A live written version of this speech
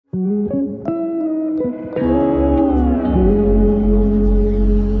My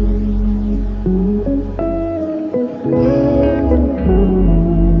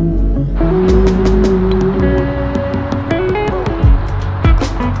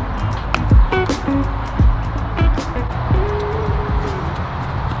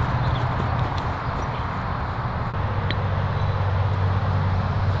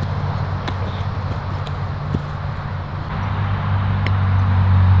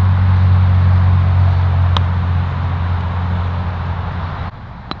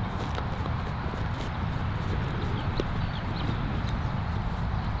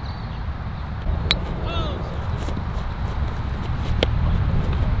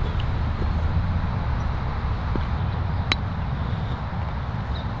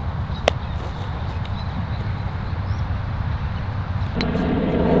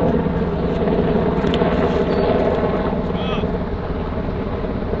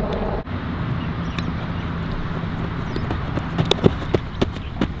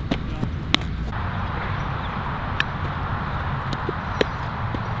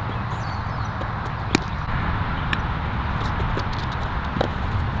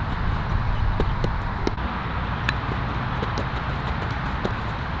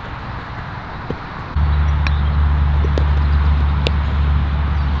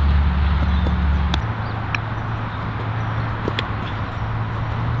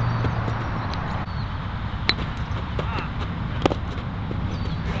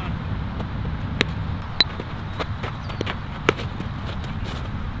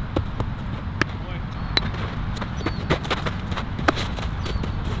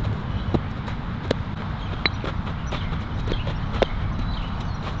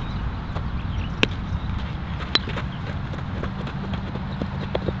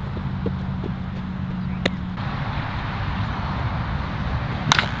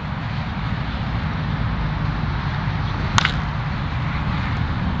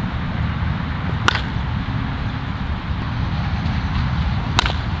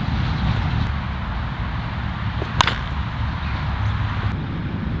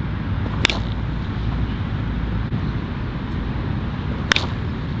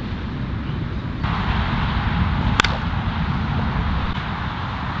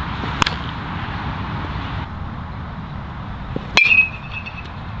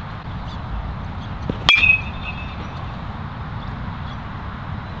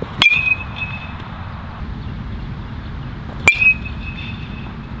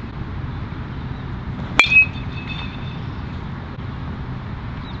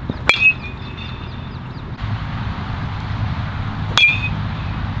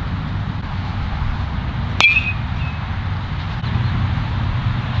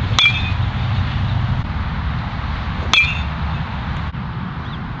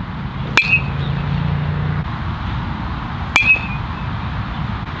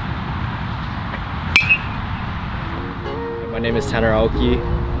name is Aoki.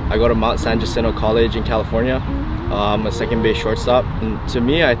 I go to Mount San Jacinto College in California. I'm a second base shortstop. And to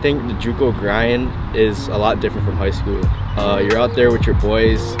me, I think the JUCO grind is a lot different from high school. You're out there with your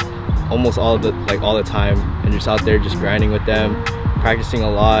boys almost all the time, and you're just out there just grinding with them, practicing a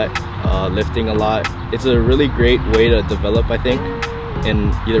lot, lifting a lot. It's a really great way to develop, I think,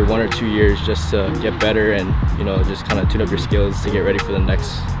 in either 1 or 2 years, just to get better and, you know, just kind of tune up your skills to get ready for the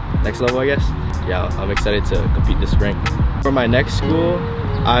next level, I guess. Yeah, I'm excited to compete this spring. For my next school,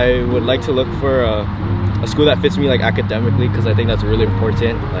 I would like to look for a school that fits me academically, because I think that's really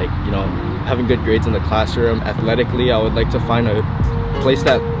important. You know, having good grades in the classroom. Athletically, I would like to find a place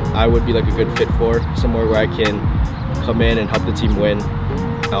that I would be a good fit for, somewhere where I can come in and help the team win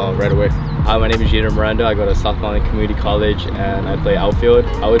right away. Hi, my name is Jaden Miranda. I go to South Carolina Community College and I play outfield.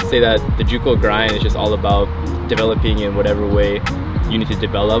 I would say that the JUCO grind is just all about developing in whatever way you need to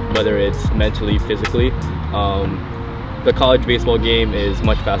develop, whether it's mentally, physically. The college baseball game is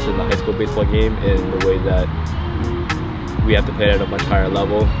much faster than the high school baseball game in the way that we have to play it at a much higher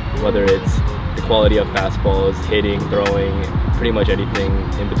level, whether it's the quality of fastballs, hitting, throwing, pretty much anything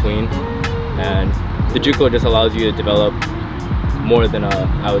in between. And the JUCO just allows you to develop more than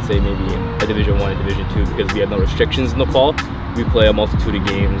I would say maybe a Division I and Division II, because we have no restrictions in the fall. We play a multitude of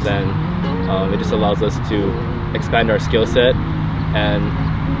games, and it just allows us to expand our skill set.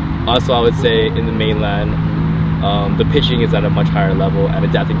 And also, I would say in the mainland, the pitching is at a much higher level, and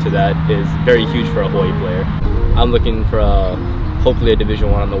adapting to that is very huge for a Hawaii player. I'm looking for hopefully a Division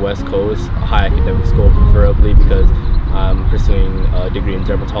I on the West Coast, a high academic school preferably, because I'm pursuing a degree in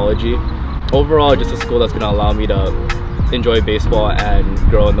dermatology. Overall, just a school that's going to allow me to enjoy baseball and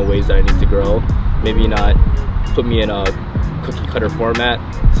grow in the ways that I need to grow. Maybe not put me in a cookie cutter format,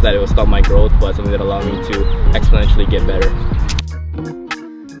 so that it will stop my growth, but something that allowed me to exponentially get better.